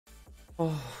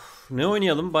Oh, ne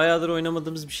oynayalım? Bayağıdır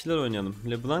oynamadığımız bir şeyler oynayalım.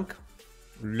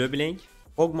 LeBlanc.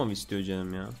 Kog'Maw istiyor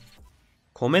canım ya.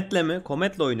 Komet'le mi?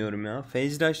 Komet'le oynuyorum ya.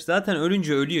 Phase Rush zaten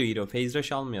ölünce ölüyor hero. Phase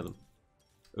Rush almayalım.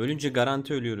 Ölünce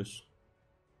garanti ölüyoruz.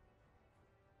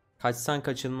 Kaçsan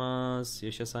kaçılmaz,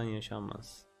 yaşasan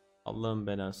yaşanmaz. Allah'ın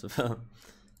belası falan.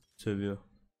 Sövüyor.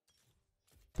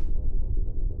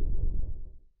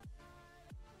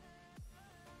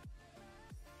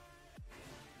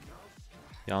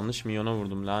 Yanlış milyona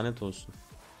vurdum, lanet olsun.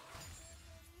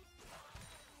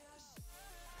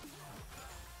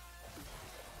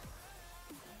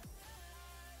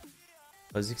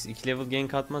 Kha'Zix 2 level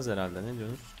gank atmaz herhalde, ne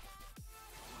diyorsunuz?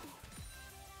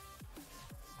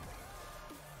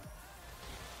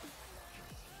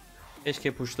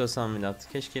 Keşke pushlasam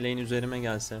Vlad. Keşke lane üzerime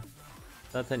gelse.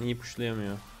 Zaten iyi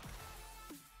pushlayamıyor.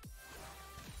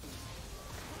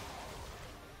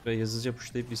 Böyle hızlıca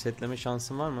pushlayıp resetleme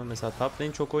şansım var mı? Mesela top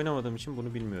lane çok oynamadığım için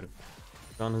bunu bilmiyorum.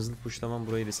 Şu an hızlı pushlamam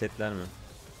burayı resetler mi?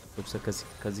 Yoksa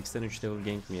Kha'Zix'ten 3 level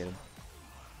gank mi yerim?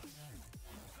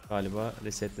 Galiba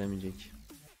resetlemeyecek.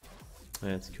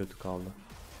 Evet, kötü kaldı.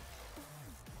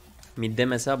 Mid'de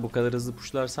mesela bu kadar hızlı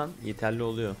pushlarsan yeterli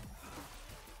oluyor.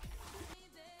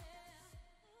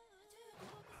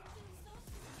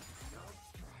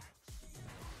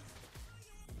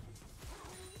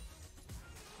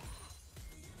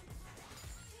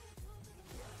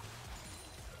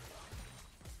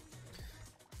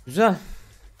 Güzel.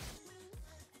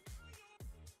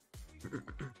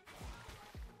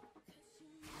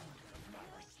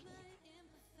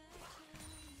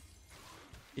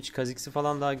 Hiç Kha'Zix'i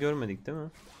falan daha görmedik değil mi?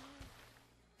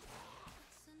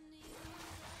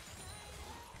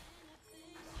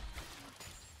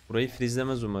 Burayı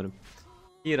freezelemez umarım.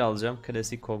 Bir alacağım.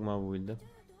 Klasik Kog'Maw build'i.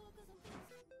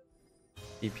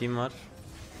 TP'm var.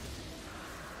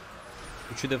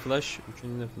 Üçü de flash.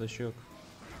 Üçünün de flash'ı yok.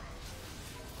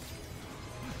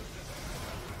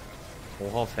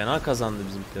 Oha, fena kazandı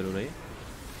bizimkiler orayı.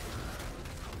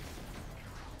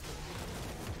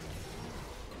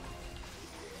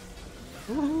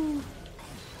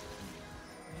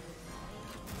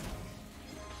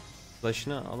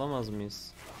 Flash'ını alamaz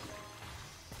mıyız?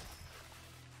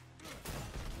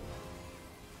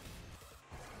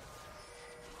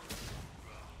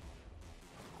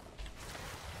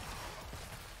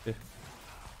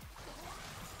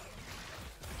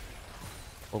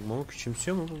 Kog'Maw'u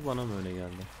küçümsüyor mu bu, bana mı öyle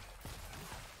geldi?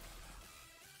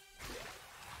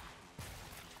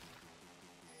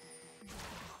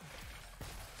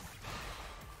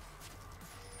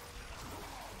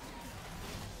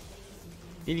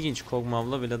 İlginç,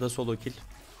 Kog'Maw'la Vlad'a solo kill.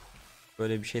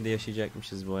 Böyle bir şey de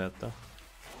yaşayacakmışız bu hayatta.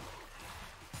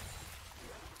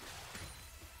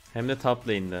 Hem de top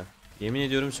lane'de. Yemin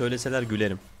ediyorum söyleseler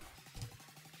gülerim.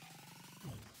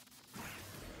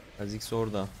 Kha'Zix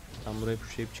orada. Ben burayı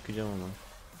pushlayıp çıkacağım ama.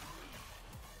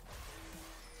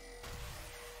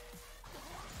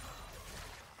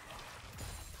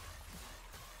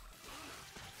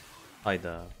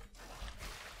 Hayda.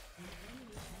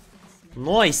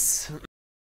 Nice.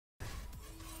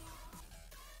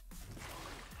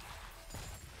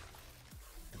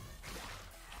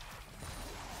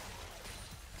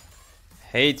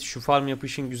 Hey, şu farm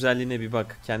yapışın güzelliğine bir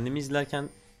bak. Kendimi izlerken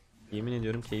yemin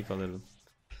ediyorum keyif alırdım.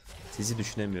 Sizi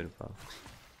düşünemiyorum falan.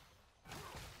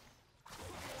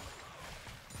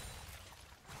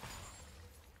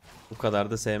 Bu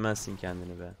kadar da sevmezsin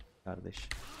kendini be kardeş.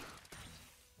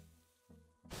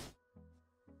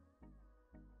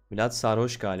 Vlad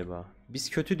sarhoş galiba. Biz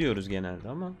kötü diyoruz genelde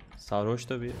ama sarhoş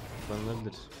da bir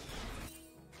kullanılabilir.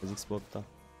 Kha'Zix botta.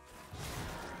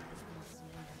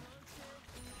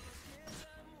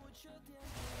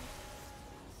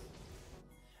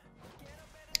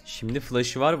 Şimdi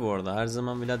flash'ı var bu arada. Her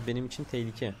zaman Vlad benim için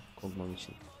tehlike. Kog'Maw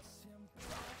için.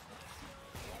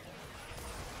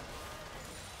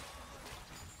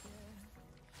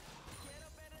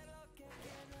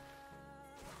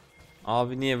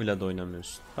 Abi niye Vlad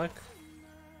oynamıyorsun? Bak.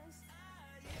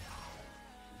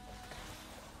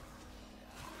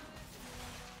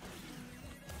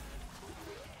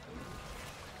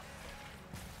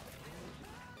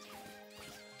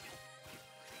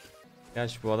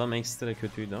 Gerçi bu adam ekstra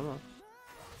kötüydü ama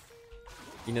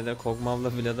yine de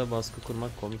Kog'Maw'la Vlad'a baskı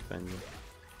kurmak komik bence.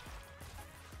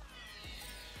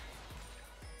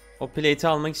 O plate'i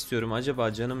almak istiyorum.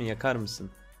 Acaba canımı yakar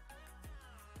mısın?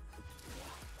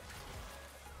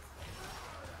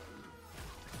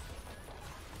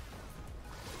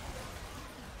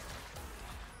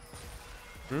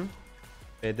 Hı?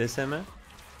 BDSM?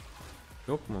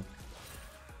 Yok mu?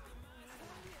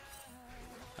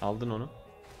 Aldın onu.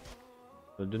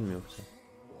 Öldün mü yoksa?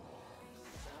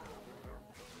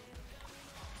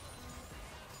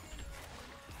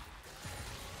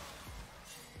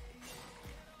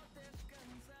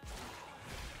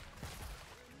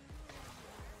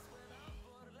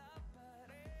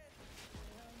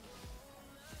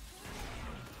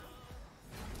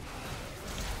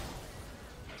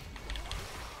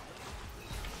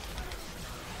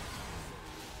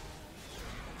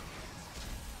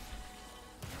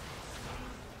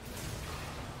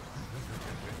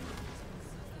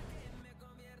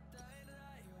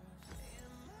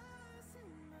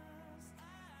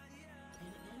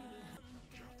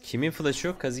 Kimin flash'ı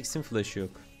yok? Kha'Zix'in flash'ı yok.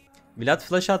 Vlad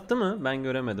flash attı mı? Ben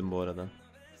göremedim bu arada.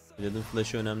 Vlad'ın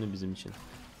flash'ı önemli bizim için.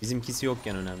 Bizimkisi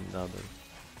yokken önemli daha doğrusu.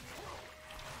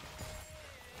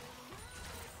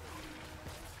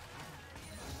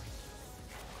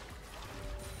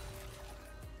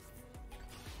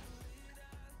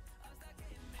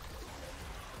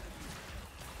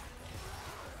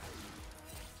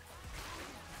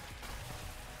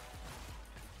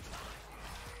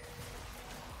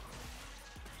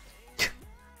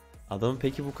 Adamı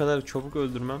peki bu kadar çabuk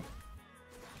öldürmem?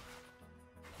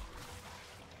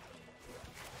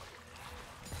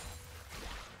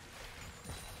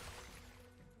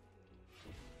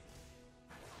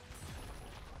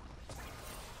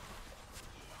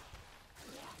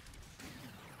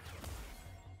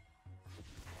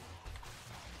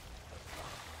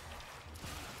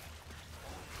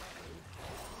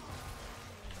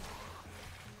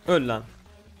 Öl lan.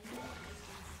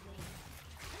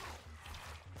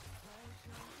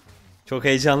 Çok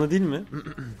heyecanlı değil mi?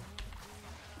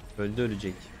 Öldü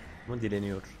ölecek. Ama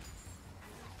dileniyor.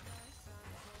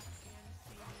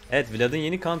 Evet, Vlad'ın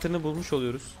yeni counter'ını bulmuş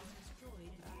oluyoruz.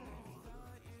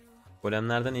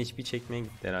 Golemlerden HP çekmeye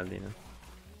gitti herhalde yine.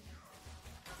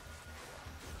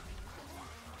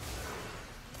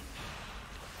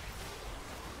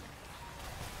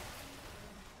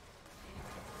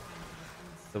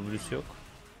 W'si yok.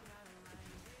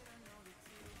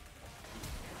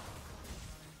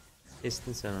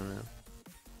 Kestin sen onu ya.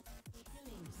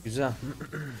 Güzel.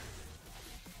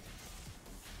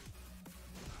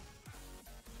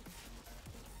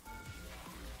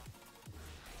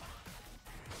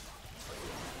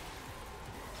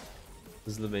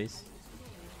 Hızlı base.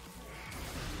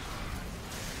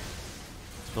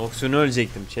 Noxion'u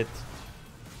ölecektim chat.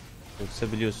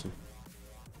 Yoksa biliyorsun.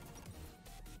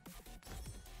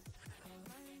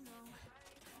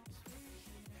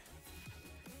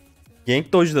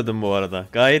 Gank dodge'ladım bu arada.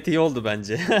 Gayet iyi oldu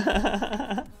bence.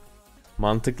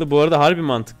 Mantıklı bu arada, harbi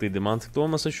mantıklıydı. Mantıklı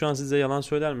olmasa şu an size yalan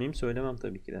söyler miyim? Söylemem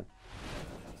tabii ki de.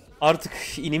 Artık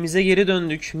inimize geri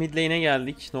döndük. Mid lane'e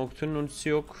geldik. Nocturne'un ultisi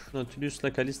yok.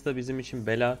 Nautilus'la Kalista bizim için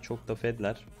bela. Çok da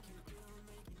fedler.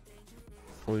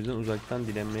 O yüzden uzaktan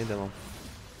dilenmeye devam.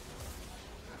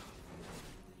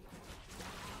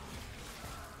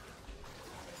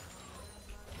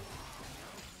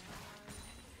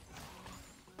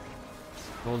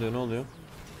 Ne oluyor, ne oluyor?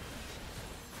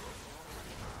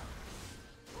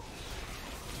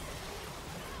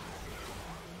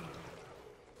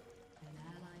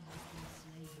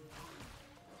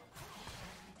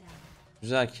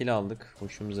 Güzel kill aldık.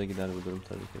 Hoşumuza gider bu durum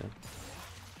tabii ki de.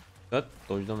 Evet,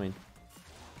 dodge'lamayın.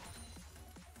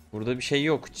 Burada bir şey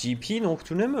yok. GP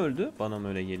Nocturne mi öldü? Bana mı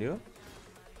öyle geliyor?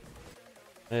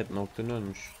 Evet, Nocturne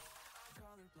ölmüş.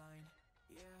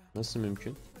 Nasıl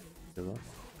mümkün? Acaba?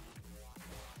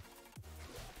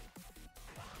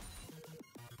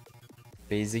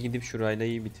 Base'e gidip şurayla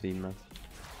iyi bitireyim ben.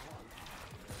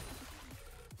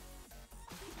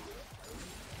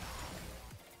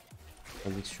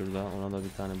 Kha'Zix şurada. Ona da bir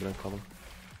tane bırakalım.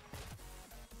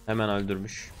 Hemen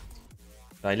öldürmüş.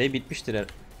 Riley bitmiştir her.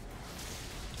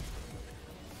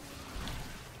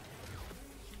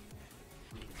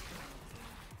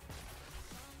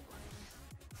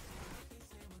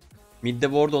 Mid'de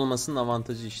ward olmasının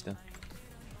avantajı işte.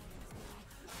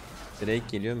 Drake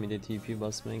geliyor. Mid'e TP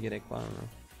basmaya gerek var mı?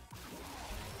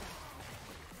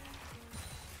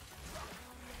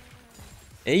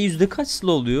 Yüzde kaç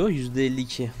slow oluyor?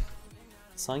 %52.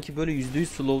 Sanki böyle %100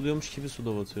 slow oluyormuş gibi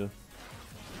slow atıyor.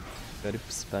 Garip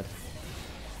bir spell.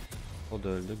 O da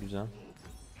öldü, güzel.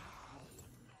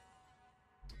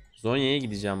 Zonya'ya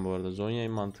gideceğim bu arada. Zonya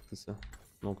en mantıklısı.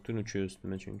 Nocturne uçuyor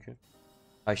üstüme çünkü.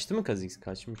 Kaçtı mı Kha'Zix?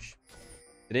 Kaçmış.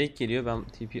 Drake geliyor, ben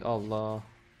TP, Allah.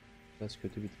 Biraz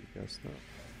kötü bir TP aslında.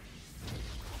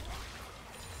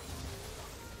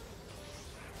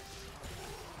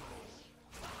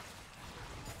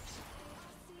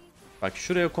 Bak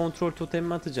şuraya kontrol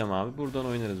totemimi atacağım abi. Buradan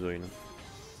oynarız oyunu.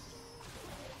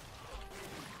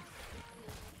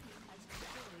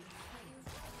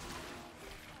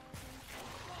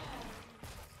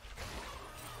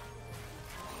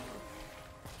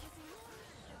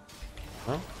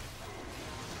 Ha?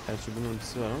 Gerçi bunun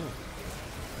ultisi var ama.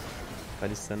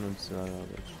 Kalista'nın ultisi var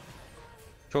abi.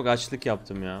 Çok açlık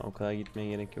yaptım ya. O kadar gitmeye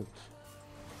gerek yoktu.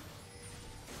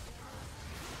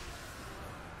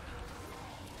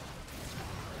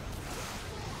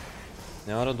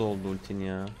 Ne ara doldu ultin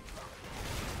ya?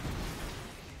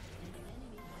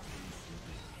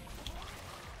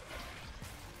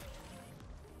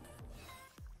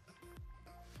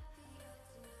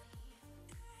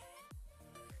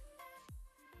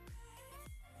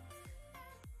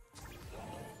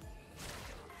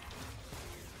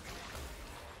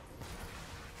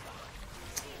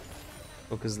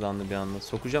 Çok hızlandı bir anda.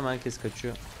 Sokacağım, herkes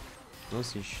kaçıyor.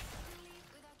 Nasıl iş?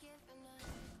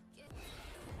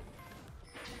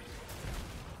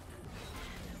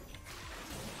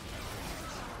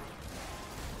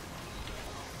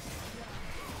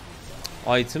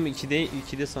 Item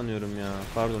 2'de sanıyorum ya.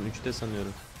 Pardon 3'te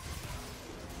sanıyorum.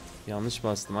 Yanlış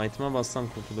bastım. Item'a bassam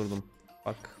kurtulurdum.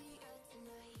 Bak.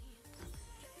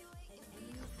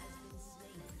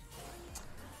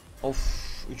 Of.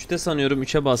 3'te sanıyorum,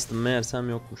 3'e bastım. Meğersem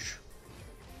yokmuş.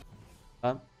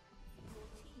 Tamam.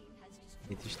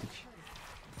 Yetiştik.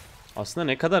 Aslında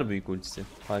ne kadar büyük ultisi.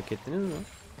 Fark ettiniz mi?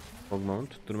 Kog'Maw'un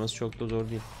tutturması çok da zor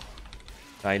değil.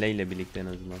 Kayla ile birlikte en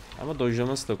azından. Ama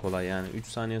dojlaması da kolay yani. 3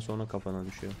 saniye sonra kafana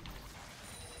düşüyor.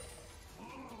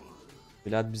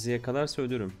 Vlad bizi yakalarsa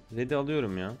ölürüm. Red'i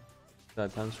alıyorum ya.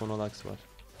 Zaten son olax var.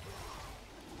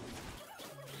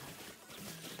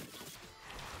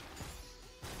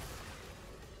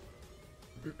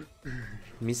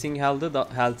 Missing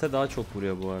Health'e daha çok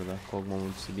vuruyor bu arada. Kog'Maw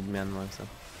ultisi bilmeyen varsa.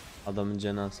 Adamın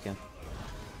canı azken.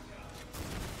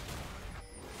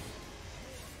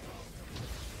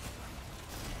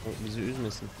 O bizi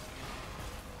üzmesin.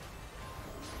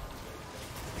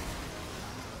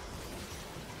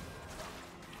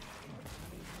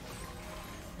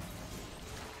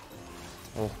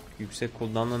 Oh, yüksek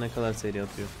cooldown'la ne kadar seri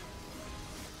atıyor.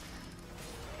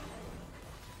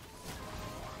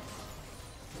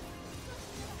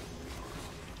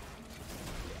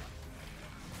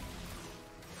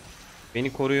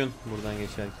 Beni koruyun buradan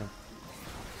geçerken.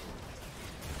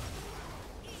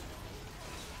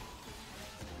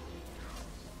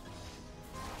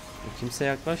 Kimse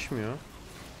yaklaşmıyor.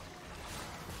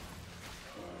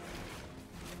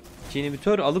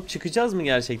 İnhibitör alıp çıkacağız mı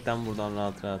gerçekten buradan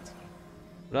rahat rahat?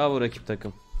 Bravo rakip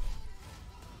takım.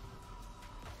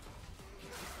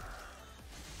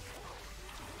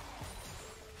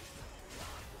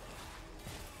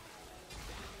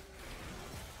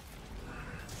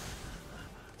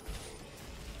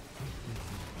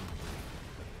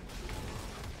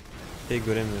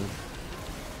 Göremiyorum.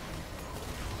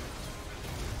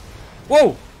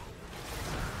 Wow!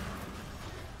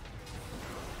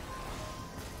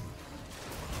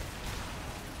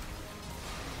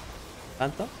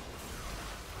 Penta?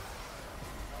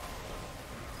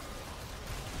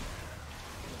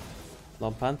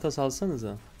 Lan penta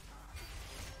salsanıza.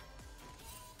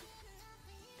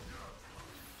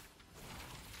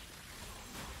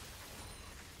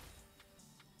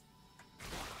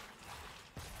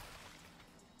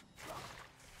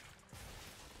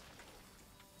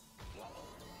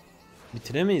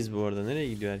 Bitiremeyiz bu arada. Nereye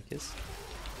gidiyor herkes?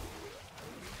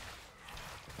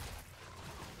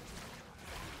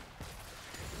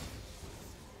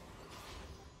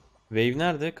 Wave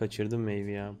nerede? Kaçırdım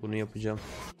wave'i ya. Bunu yapacağım.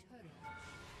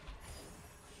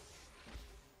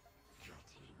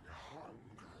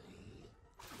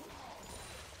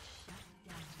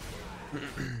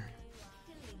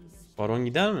 Baron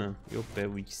gider mi? Yok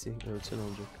be, bu ikisi ölse ne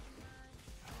olacak?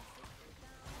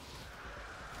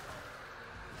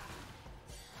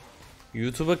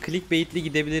 YouTube'a clickbait'li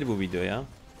gidebilir bu video ya.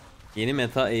 Yeni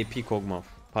meta AP Kog'Maw.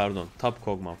 Pardon, Top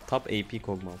Kog'Maw. Top AP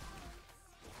Kog'Maw.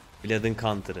 Vlad'ın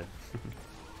counter'ı.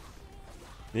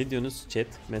 Ne diyorsunuz chat?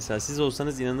 Mesela siz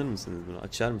olsanız inanır mısınız buna?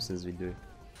 Açar mısınız videoyu?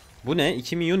 Bu ne?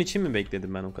 2 milyon için mi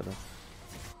bekledim ben o kadar?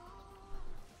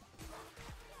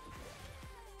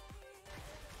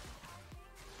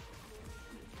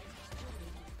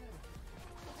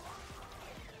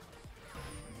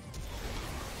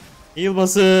 Heal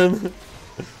basın.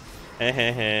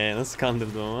 Hehehe, nasıl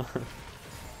kandırdım ama.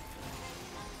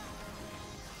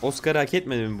 Oscar hak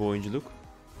etmedi mi bu oyunculuk?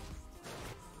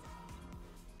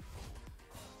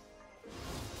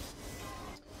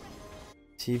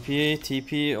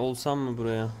 TP olsam mı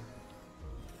buraya?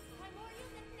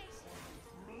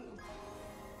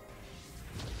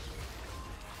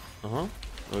 Aha,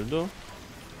 öldü o.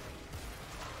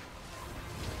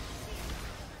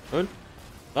 Öl.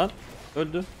 Lan,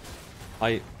 öldü.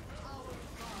 Ay.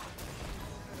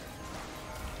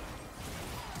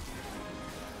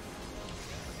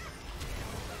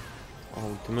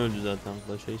 Ultim öldü zaten.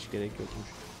 Flash'a hiç gerek yokmuş.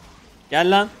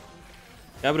 Gel lan.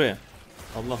 Gel buraya.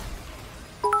 Allah.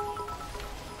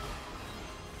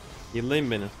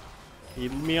 Heal'layın beni.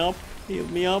 Heal me up. Heal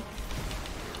me up.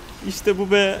 İşte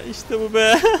bu be. İşte bu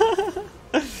be.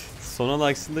 Sonal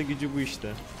aksında gücü bu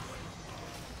işte.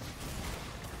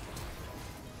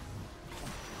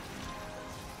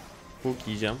 Hook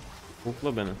yiyeceğim.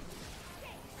 Hook'la beni.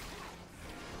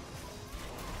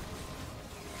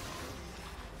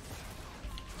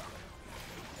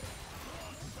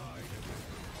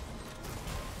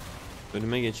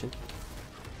 Önüme geçin.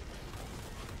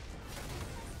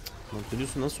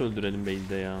 Nautilus'u nasıl öldürelim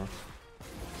base'de ya?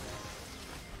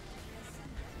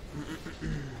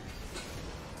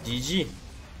 GG.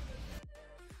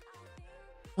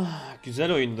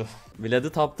 Güzel oyundu.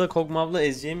 Vladi tapta Kog'Maw'la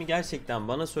ezeceğimi gerçekten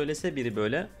bana söylese biri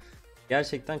böyle,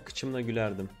 gerçekten kıçımla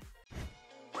gülerdim.